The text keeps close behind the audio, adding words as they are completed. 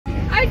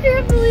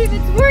can't believe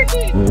it's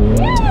working!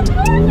 Yeah, it's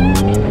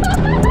working!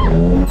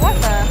 What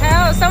the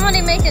hell?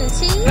 Somebody making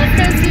tea? Let's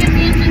go see if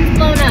the engine's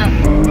blown up.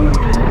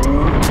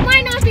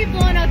 Might not be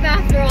blown up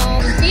after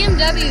all.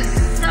 BMW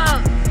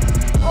sucks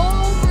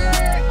over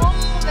all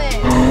of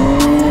it.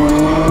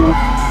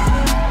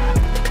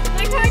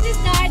 My car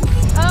just died.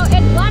 Oh,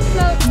 it's black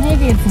smoke.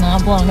 Maybe it's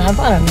not blown up.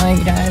 I don't know,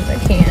 you guys. I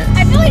can't.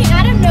 I feel like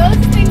Adam knows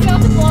this thing's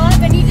about to blow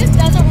up and he just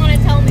doesn't want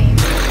to tell me.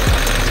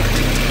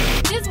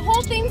 This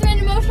whole thing's an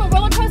emotional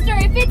roller coaster.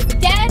 If it's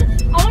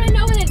dead, I want to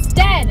know when it's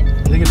dead.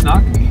 You think it's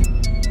not?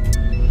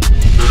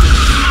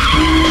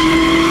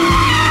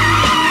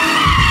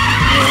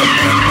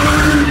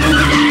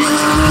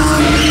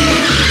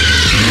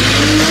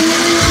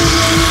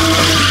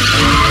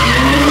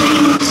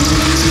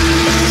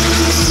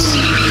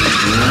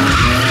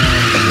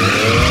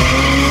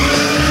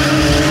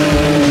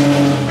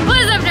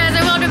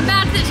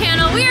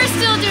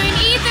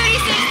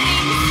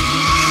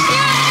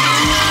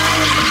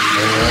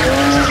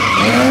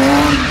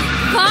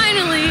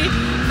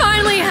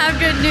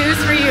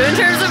 In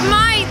terms of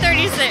my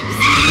E36.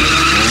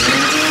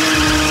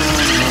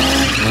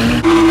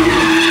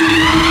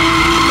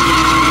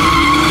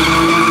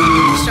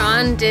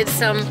 Sean did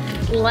some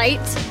light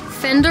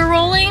fender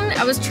rolling.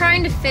 I was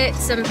trying to fit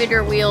some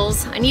bigger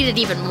wheels. I needed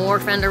even more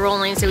fender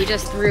rolling, so we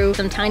just threw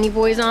some tiny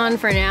boys on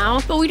for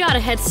now. But we got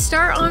a head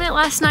start on it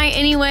last night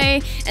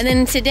anyway. And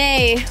then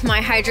today,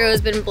 my hydro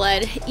has been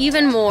bled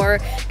even more.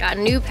 Got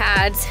new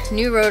pads,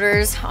 new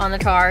rotors on the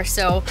car.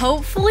 So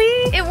hopefully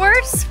it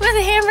works with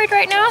a handbrake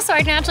right now so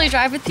I can actually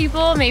drive with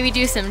people, maybe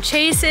do some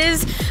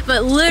chases.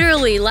 But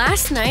literally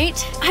last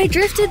night, I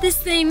drifted this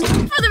thing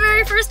for the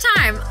very first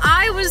time.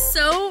 I was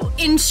so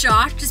in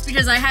shock just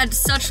because I had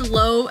such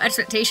low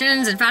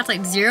expectations. In fact,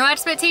 like zero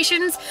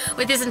expectations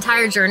with this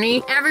entire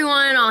journey.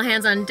 Everyone, all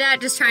hands on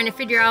deck, just trying to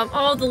figure out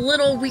all the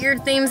little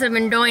weird things that have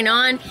been going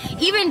on.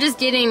 Even just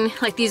getting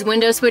like these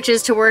window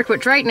switches to work,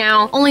 which right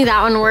now, only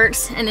that one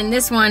works. And then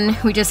this one,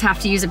 we just have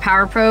to use a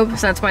power probe.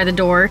 So that's why the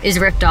door is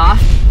ripped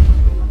off.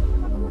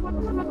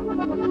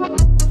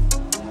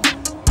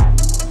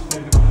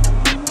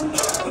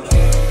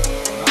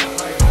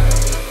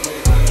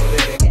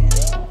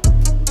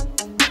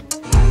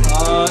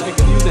 It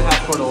could use a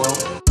half quart of oil.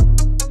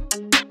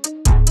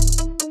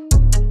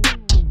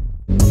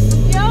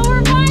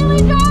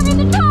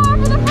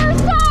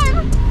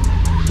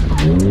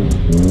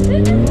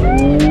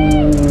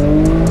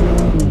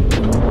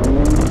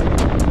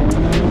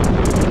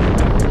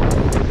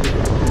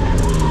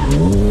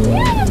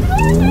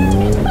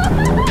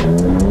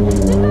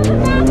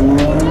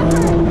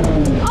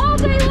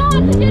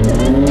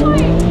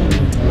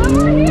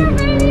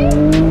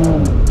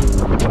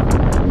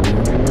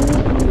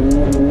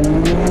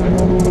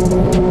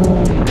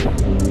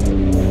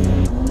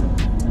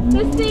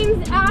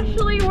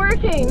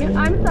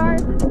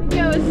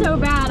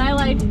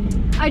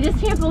 I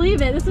just can't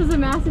believe it. This was a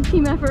massive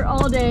team effort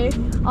all day.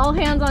 All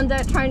hands on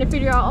deck trying to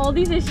figure out all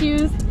these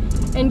issues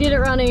and get it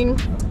running.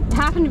 It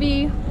happened to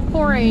be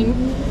pouring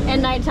at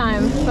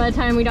nighttime by the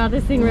time we got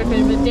this thing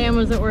ripping, but damn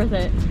was it worth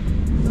it.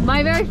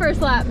 My very first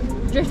lap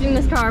drifting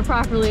this car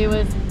properly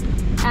was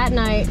at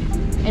night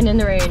and in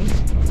the rain.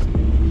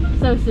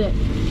 So sick.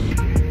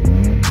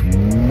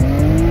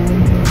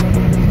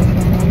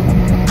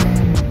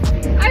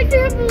 I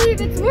can't believe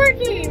it's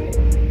working.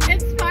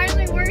 It's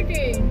finally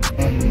working.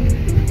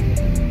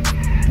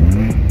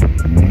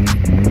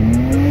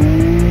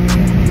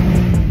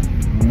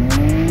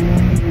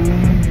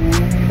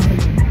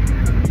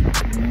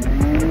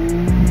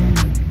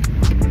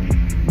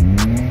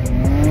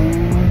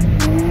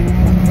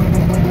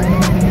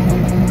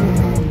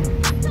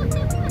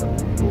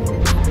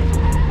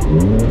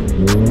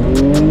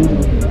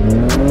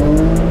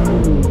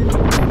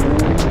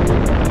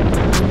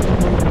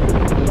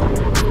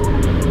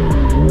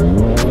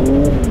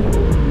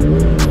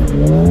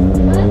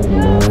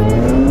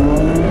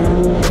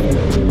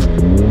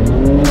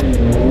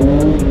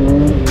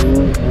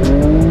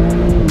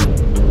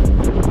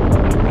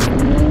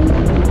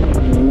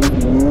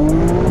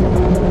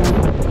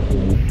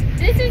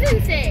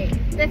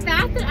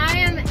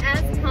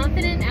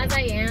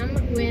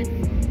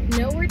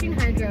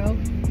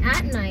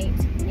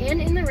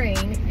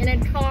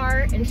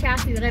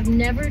 Chassis that I've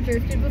never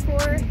drifted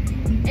before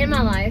in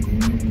my life.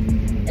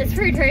 It's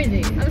pretty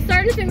crazy. I'm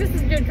starting to think this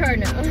is a good car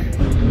now.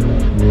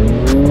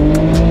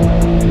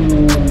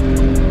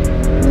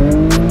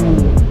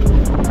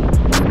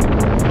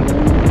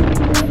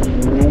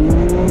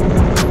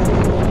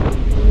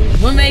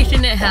 We're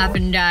making it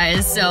happen,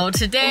 guys. So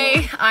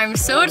today I'm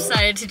so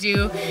excited to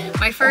do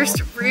my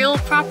first real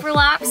proper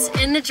laps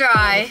in the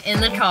dry in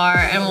the car,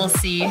 and we'll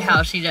see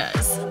how she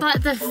does.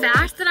 But the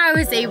fact that I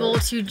was able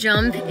to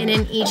jump in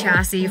an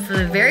E-chassis for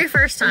the very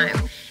first time,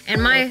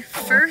 and my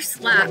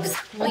first laps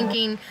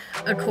linking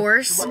a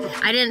course,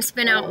 I didn't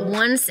spin out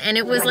once, and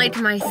it was like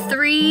my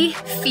 3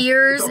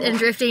 fears in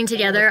drifting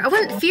together.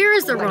 Fear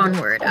is the wrong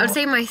word. I would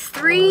say my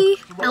 3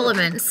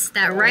 elements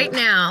that right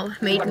now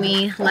make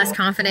me less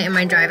confident in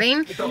my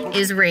driving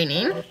is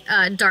raining,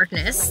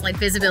 darkness, like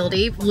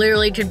visibility,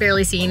 literally could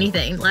barely see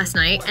anything last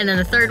night, and then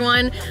the third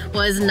one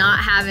was not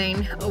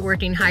having a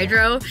working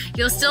hydro.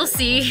 You'll still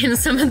see in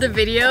some of the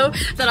video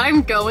that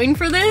I'm going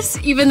for this,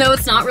 even though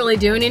it's not really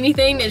doing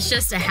anything. It's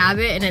just a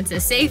habit and it's a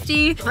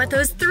safety. But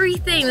those 3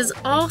 things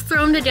all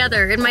thrown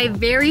together, in my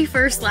very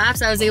first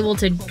laps, I was able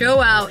to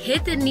go out,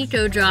 hit the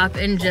Nico drop,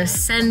 and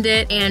just send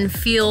it and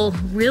feel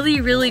really,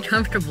 really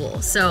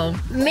comfortable. So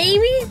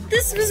maybe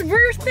this was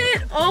worth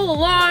it all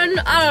along.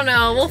 I don't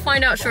know, we'll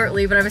find out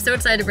shortly, but I'm so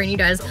excited to bring you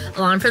guys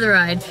along for the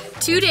ride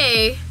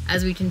today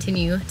as we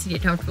continue to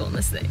get comfortable in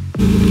this thing.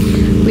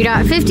 We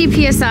got 50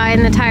 PSI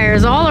in the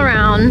tires all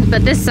around,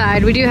 but this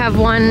side we do have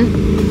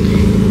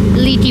one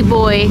leaky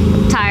boy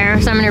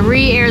tire, so I'm gonna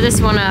re-air this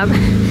one up,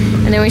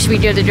 and then we should be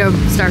good to go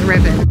start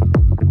ripping.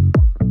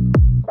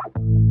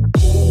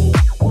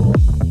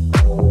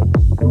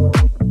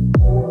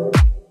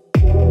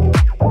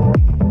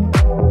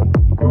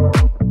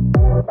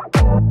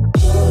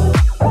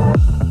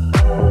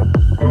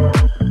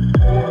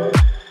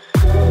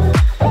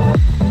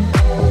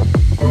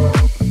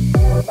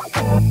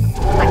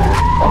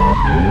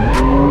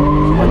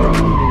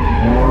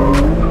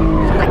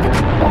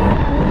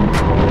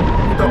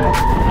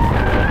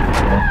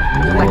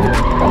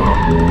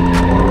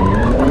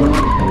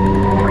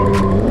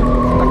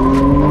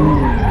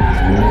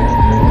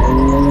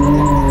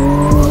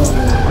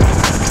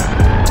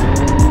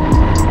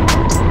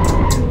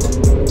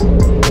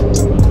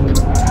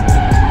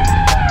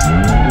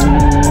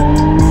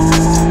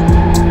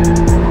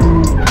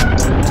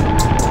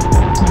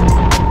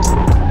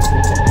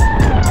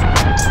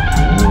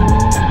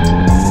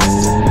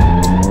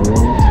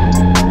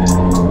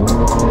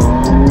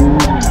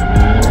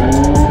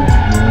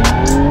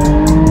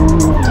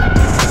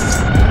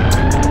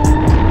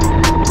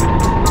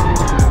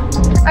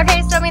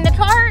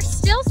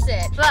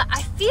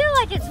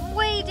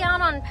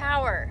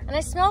 And I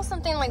smell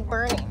something like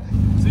burning.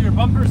 So your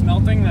bumper's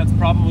melting, that's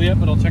probably it,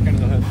 but I'll check under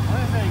the hood.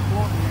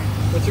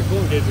 What's your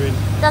coolant gauge reading?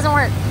 Doesn't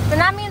work. Then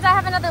that means I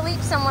have another leak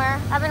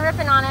somewhere. I've been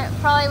ripping on it,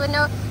 probably with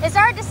no... It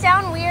started to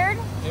sound weird.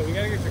 Yeah, we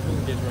gotta get your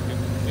coolant gauge working.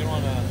 You don't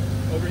want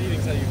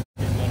overheating so you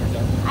motors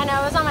up. I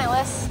know, it was on my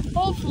list.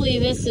 Hopefully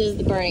this is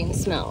the burning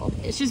smell.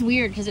 It's just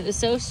weird because it was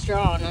so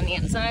strong on the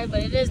inside,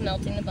 but it is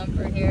melting the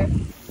bumper here.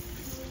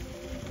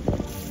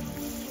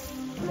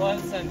 Well,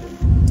 let's send it.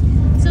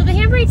 So the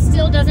handbrake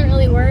still doesn't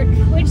really work,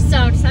 which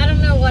sucks. I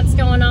don't know what's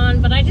going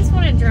on, but I just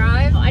want to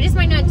drive. I just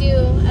might not do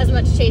as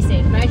much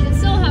chasing, but I should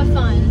still have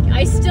fun.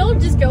 I still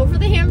just go for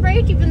the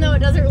handbrake, even though it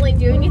doesn't really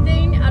do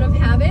anything out of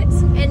habit.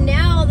 And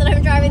now that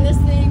I'm driving this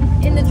thing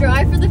in the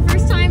drive for the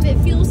first time, it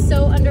feels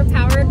so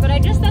underpowered, but I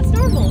guess that's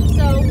normal.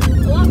 So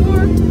a lot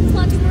more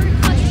clutch work,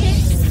 clutch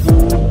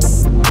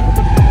kicks.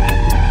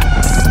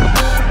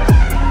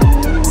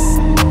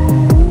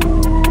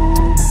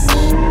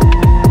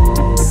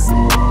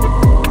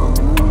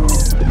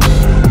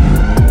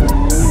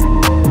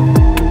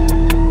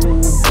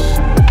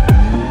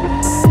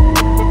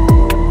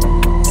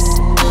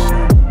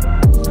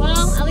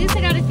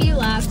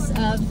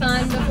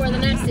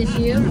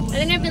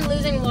 I think I've been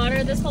losing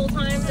water this whole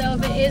time, so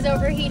if it is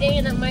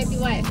overheating, that might be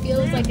why it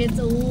feels like it's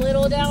a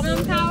little down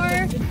on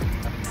power.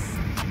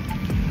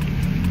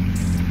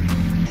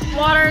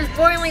 Water is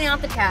boiling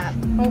out the tap.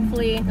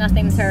 Hopefully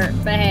nothing's hurt,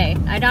 but hey,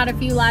 I got a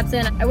few laps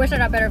in. I wish I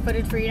got better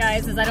footage for you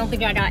guys, because I don't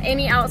think I got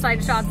any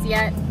outside shots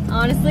yet.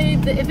 Honestly,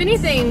 if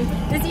anything,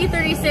 this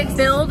E36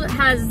 build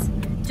has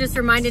just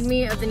reminded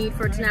me of the need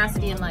for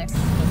tenacity in life.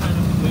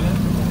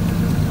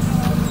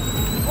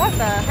 What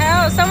the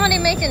hell? Somebody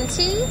making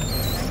tea?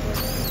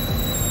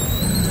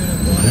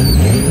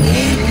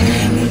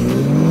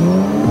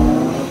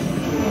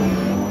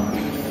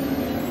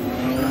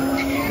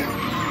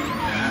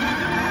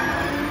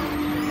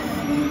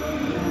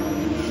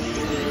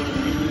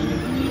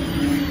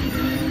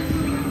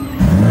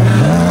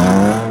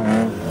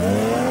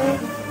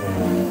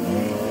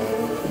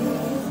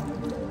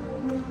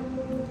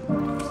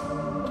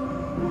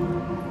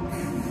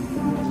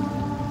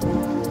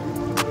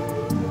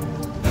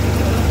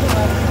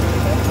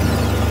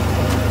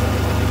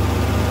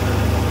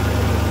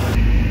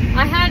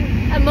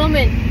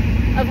 Moment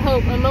of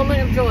hope, a moment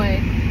of joy,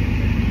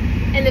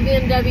 and the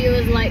BMW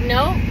is like,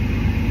 no,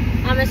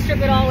 I'm gonna strip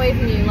it all away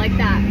from you like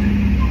that.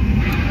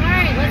 All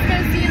right, let's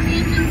go see if the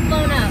engine's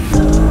blown up.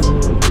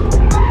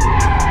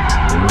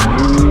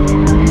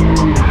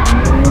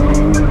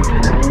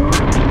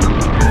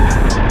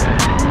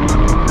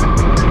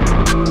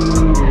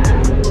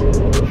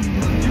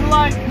 Do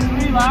like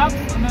 3 laps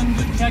and then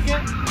just check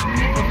it.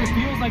 If it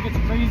feels like it's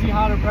crazy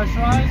hot or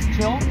pressurized,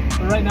 chill.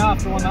 But right now,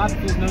 after 1 lap, it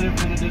feels no different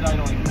than it did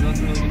idling. So that's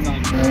a really good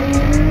sign.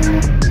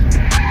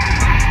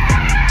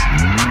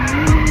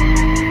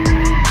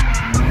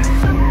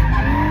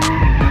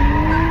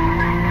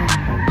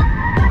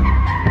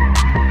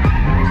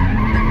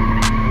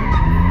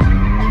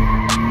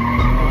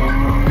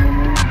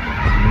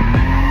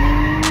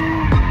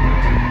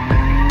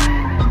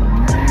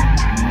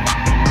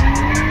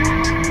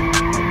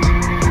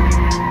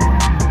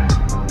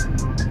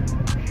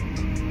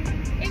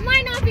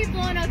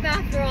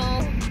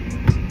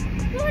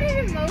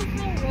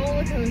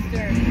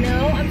 booster.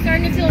 No, I'm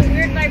starting to feel a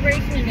weird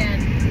vibration again.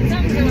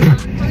 Something's going on.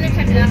 I'm gonna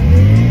check it out.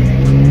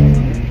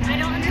 I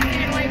don't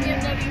understand why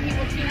BMW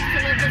people choose to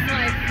live this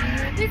life.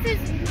 This is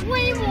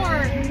way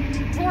more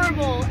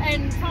horrible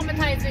and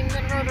traumatizing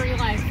than rotary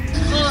life.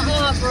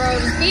 Bro.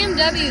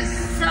 BMWs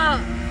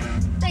suck.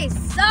 They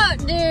suck,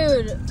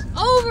 dude.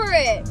 Over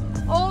it.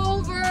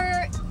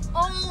 Over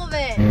all of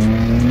it.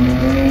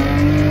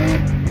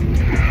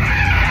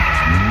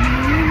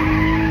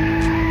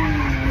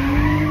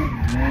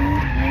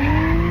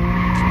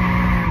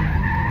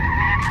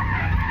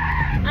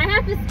 I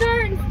have to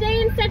start and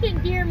stay in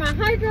second gear. My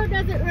hydro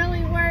doesn't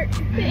really work.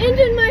 The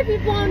engine might be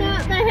blown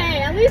up, but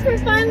hey, at least we're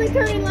finally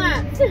turning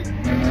laps.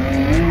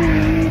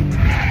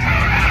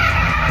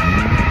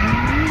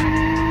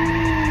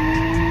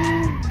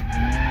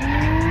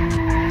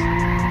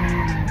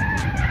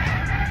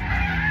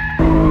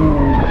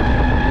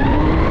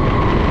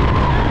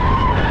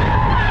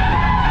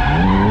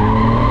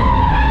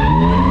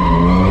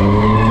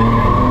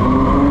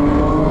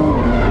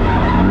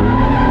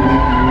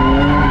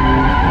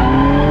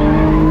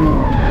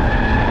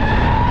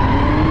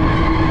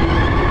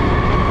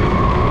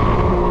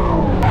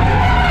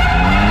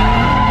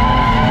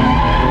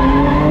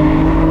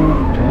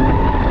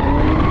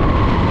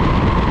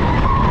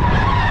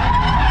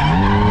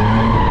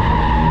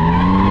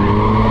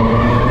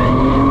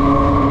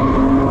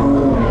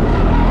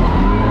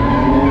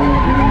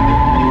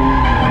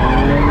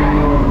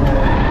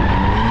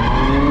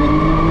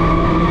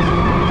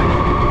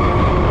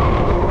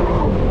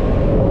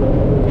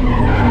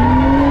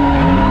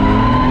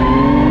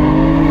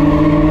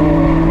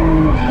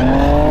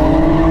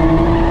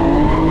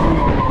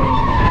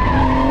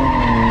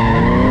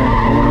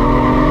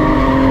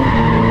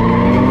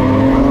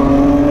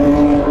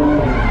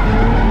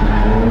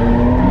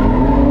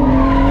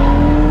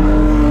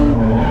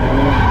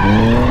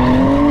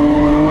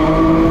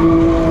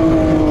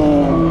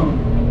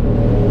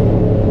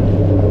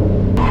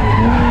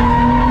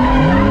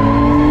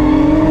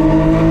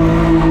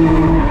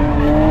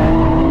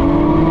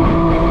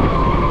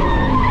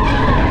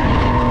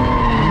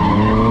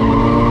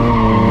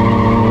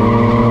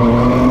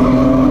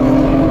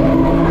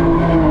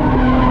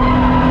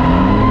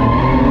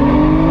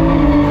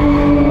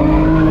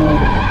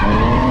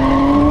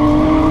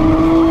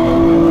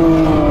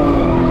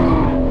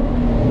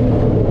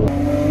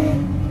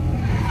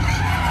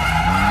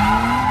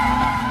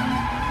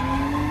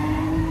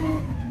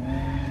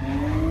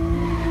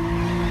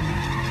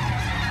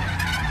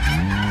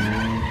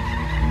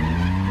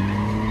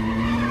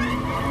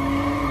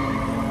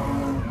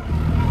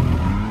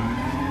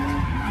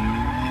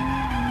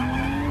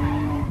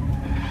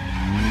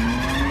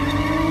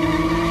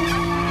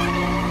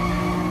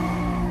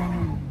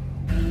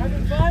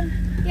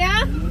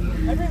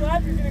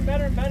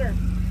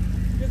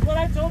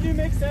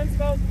 sense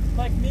about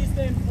like me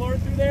staying floored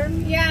through there?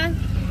 Yeah.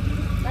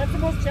 That's the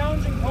most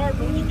challenging part,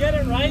 but when you get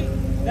it right,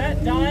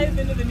 that dive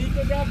into the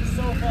Nico drop is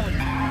so fun.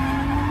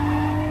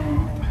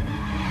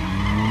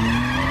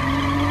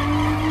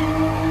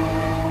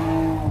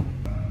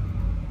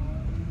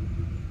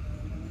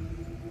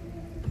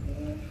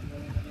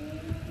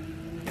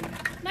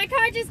 My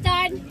car just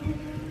died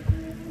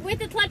with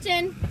the clutch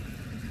in.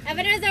 I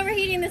bet it was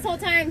overheating this whole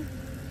time.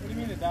 What do you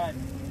mean it died?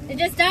 It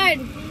just died.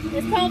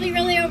 It's probably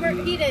really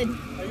overheated.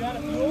 Are you out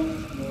of fuel?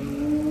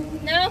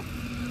 No.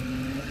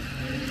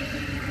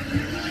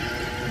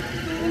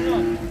 Hold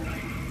on.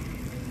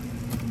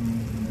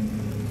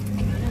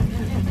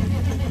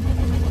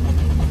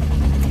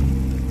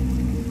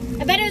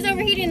 I bet it was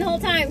overheating the whole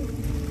time.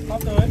 I'll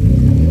do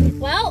it.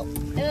 Well,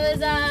 it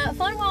was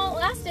fun while it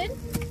lasted.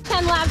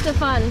 10 laps of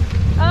fun.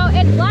 Oh,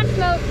 it's black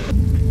smoke.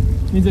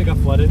 Means it got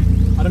flooded.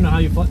 I don't know how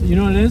you flood. You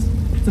know what it is?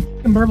 It's a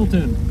fucking burble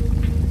tune.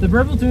 The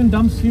burble tune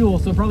dumps fuel,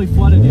 so it probably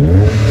flooded you.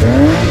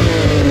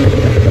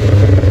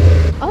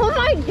 Oh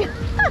my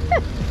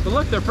god! But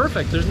look, they're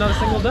perfect. There's not a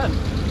single dent.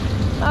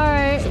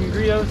 Alright. Some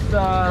Grios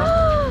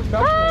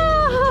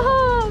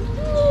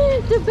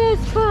the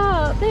best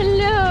pop.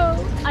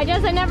 Hello. I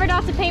guess I never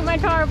got to paint my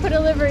car or put a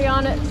livery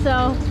on it,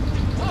 so.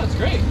 Oh, that's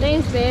great.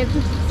 Thanks, babe.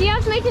 See how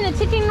it's making a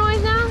ticking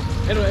noise now?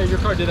 Anyway, your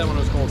car did that when it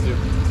was cold too.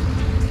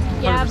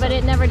 Yeah, 100%. but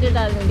it never did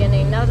that in the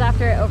beginning. That was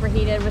after it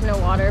overheated with no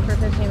water for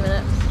 15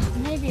 minutes.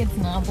 Maybe it's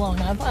not blown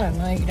up. I don't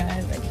know, you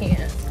guys. I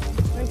can't.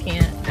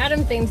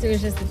 Adam thinks it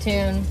was just the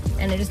tune,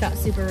 and it just got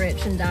super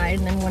rich and died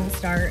and then wouldn't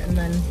start, and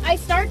then I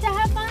start to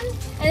have fun,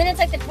 and then it's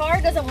like the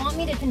car doesn't want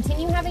me to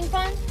continue having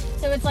fun,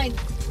 so it's like,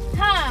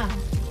 ha,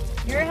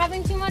 you're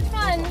having too much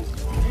fun.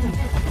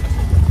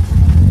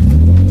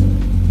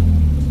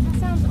 That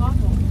sounds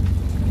awful.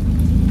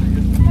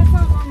 That's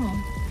not normal.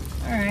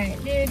 Alright,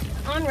 dude,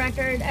 on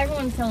record,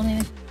 everyone's telling me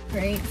this is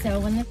great, so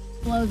when this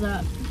blows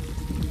up.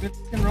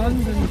 It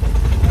runs and...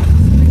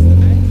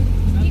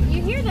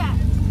 You hear that?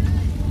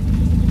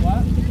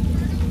 What?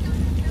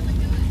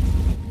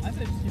 I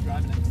said just keep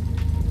driving it.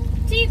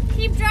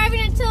 Keep driving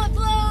it till it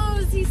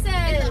blows, he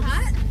says. Is it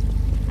hot?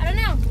 I don't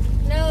know.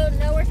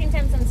 No working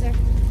temp sensor.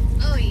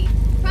 Oh,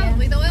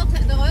 probably. Yeah.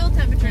 The oil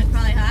temperature is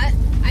probably hot.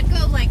 I'd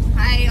go like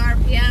high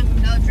RPM.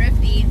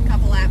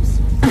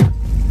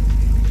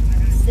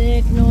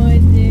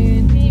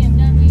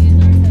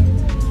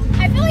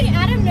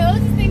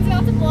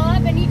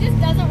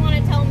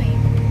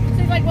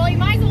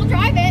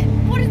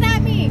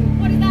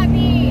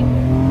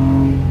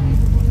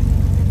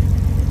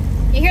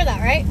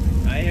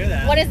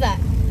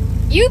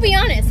 You be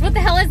honest. What the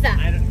hell is that?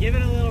 Give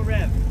it a little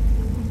rev.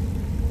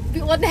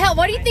 What the hell?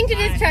 What do you think it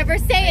is, Trevor?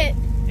 Say it.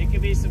 It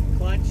could be some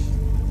clutch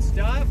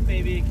stuff.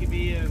 Maybe it could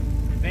be a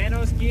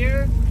Vanos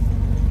gear.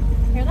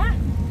 Hear that?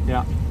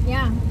 Yeah.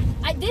 Yeah.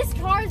 This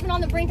car has been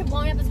on the brink of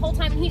blowing up this whole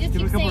time, and he just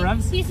Give it keeps a couple saying,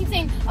 revs. he just keeps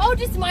saying, oh,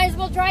 just might as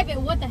well drive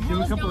it. What the hell Give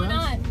it a is couple going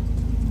revs. on?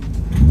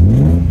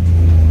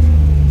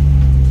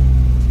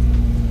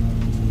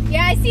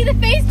 Yeah, I see the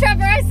face,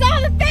 Trevor. I saw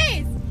the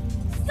face.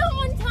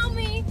 Someone tell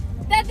me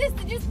that this,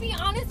 just be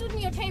honest with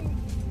me, okay?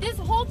 This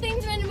whole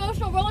thing's been an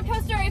emotional roller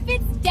coaster. If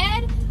it's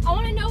dead, I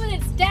want to know that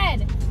it's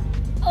dead.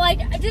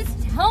 Like,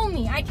 just tell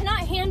me. I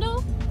cannot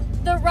handle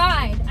the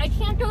ride. I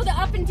can't go the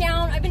up and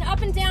down. I've been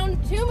up and down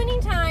too many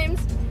times.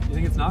 You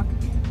think it's knock?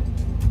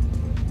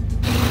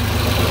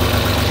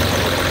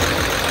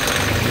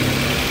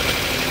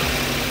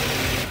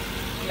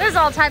 There's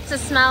all types of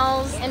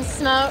smells and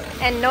smoke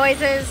and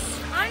noises.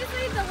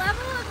 Honestly, the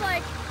level of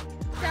like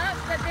stuff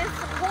that this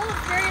whole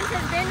experience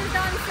has been has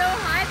gotten so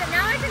high that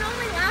now I can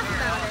only laugh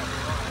about it.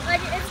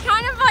 Like, it's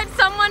kind of like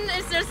someone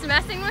is just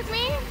messing with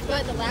me.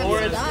 But the laugh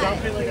Or it's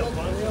jumping like a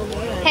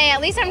bus. Hey,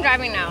 at least I'm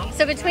driving now.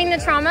 So between the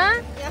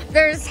trauma,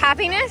 there's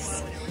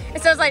happiness.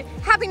 And so it's like,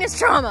 happiness,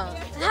 trauma,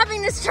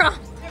 happiness, trauma.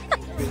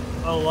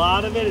 A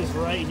lot of it is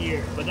right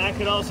here, but that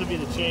could also be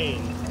the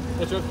chain.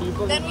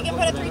 Then we can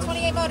put a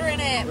 328 motor in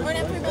it, or an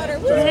M3 motor.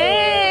 Woo!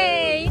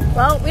 Hey!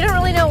 Well, we don't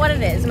really know what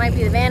it is. Might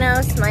be the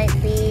Vanos, might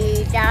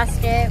be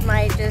gasket,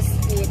 might just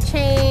be a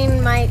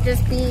chain, might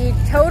just be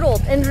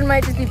totaled. Engine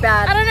might just be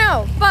bad. I don't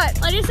know.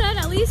 But like I said,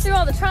 at least through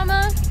all the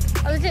trauma,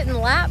 I was getting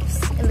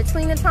laps in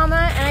between the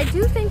trauma, and I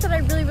do think that I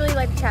really, really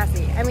like the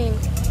chassis. I mean,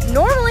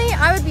 normally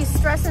I would be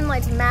stressing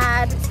like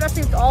mad,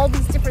 especially with all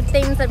these different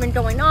things that have been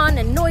going on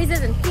and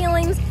noises and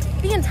feelings.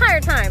 The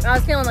entire time I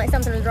was feeling like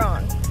something was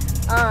wrong.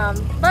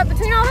 But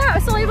between all that, I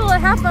was still able to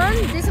have fun,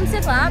 do some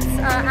sit laps,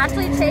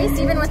 actually chase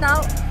even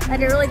without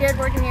like a really good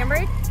working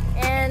handbrake.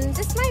 And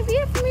this might be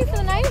it for me for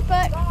the night,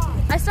 but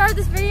I started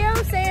this video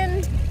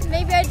saying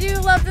maybe I do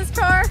love this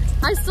car.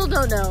 I still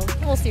don't know.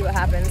 We'll see what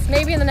happens.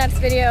 Maybe in the next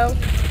video,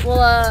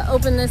 we'll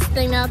open this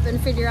thing up and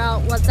figure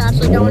out what's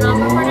actually going on.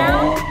 But for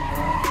now,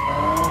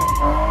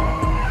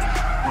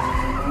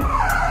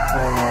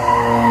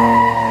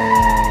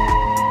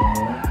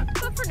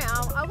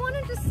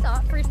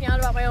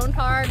 my own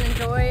car and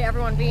enjoy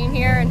everyone being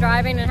here and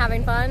driving and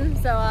having fun.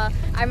 So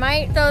I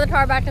might throw the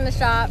car back in the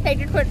shop,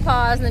 take a quick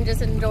pause, and then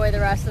just enjoy the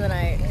rest of the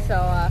night. So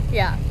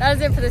yeah, that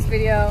is it for this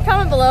video.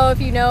 Comment below if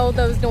you know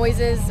those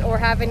noises or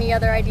have any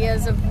other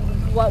ideas of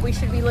what we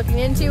should be looking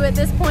into at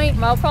this point.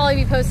 I'll probably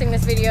be posting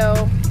this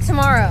video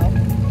tomorrow,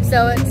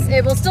 so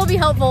it will still be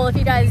helpful if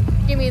you guys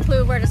give me a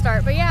clue where to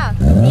start. But yeah,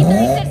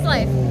 E36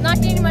 life,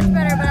 not getting much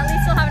better, but at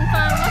least still having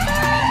fun. What's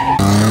up?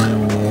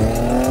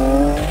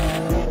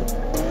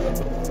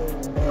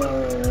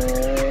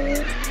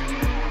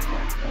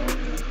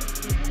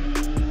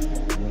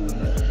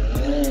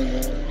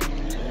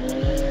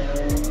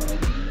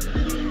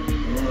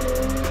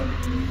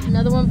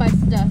 Another one bites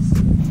the dust.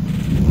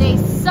 They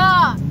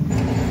suck.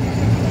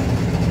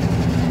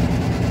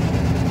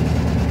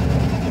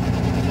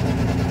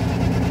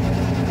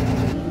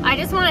 I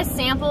just want to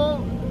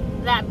sample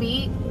that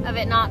beat of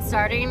it not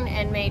starting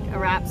and make a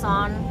rap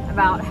song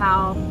about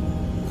how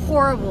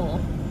horrible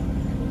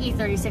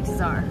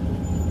E36s are.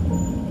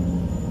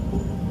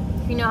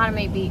 If you know how to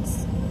make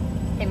beats,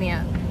 hit me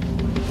up.